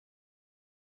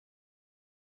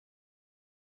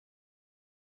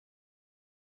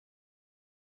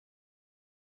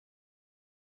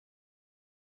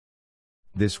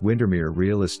This Windermere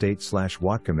Real Estate /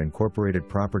 Whatcom Incorporated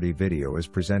property video is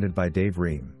presented by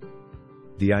Rehm.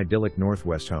 The idyllic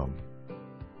Northwest home.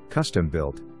 Custom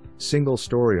built, single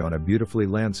story on a beautifully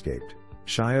landscaped,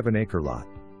 shy of an acre lot.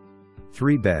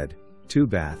 3-bed,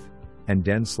 2-bath, and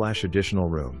den / additional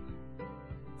room.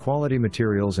 Quality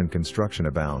materials and construction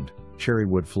abound,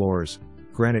 cherrywood floors,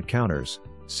 granite counters,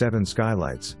 7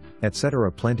 skylights, etc.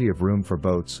 Plenty of room for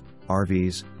boats,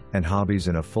 RVs, and hobbies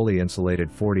in a fully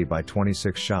insulated 40 by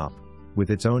 26 shop,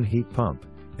 with its own heat pump,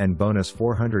 and bonus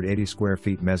 480 square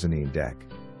feet mezzanine deck.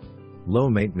 Low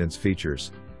maintenance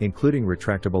features, including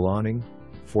retractable awning,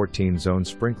 14-zone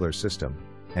sprinkler system,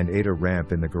 and ADA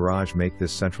ramp in the garage make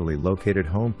this centrally located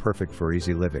home perfect for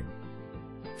easy living.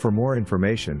 For more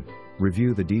information,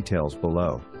 review the details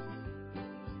below.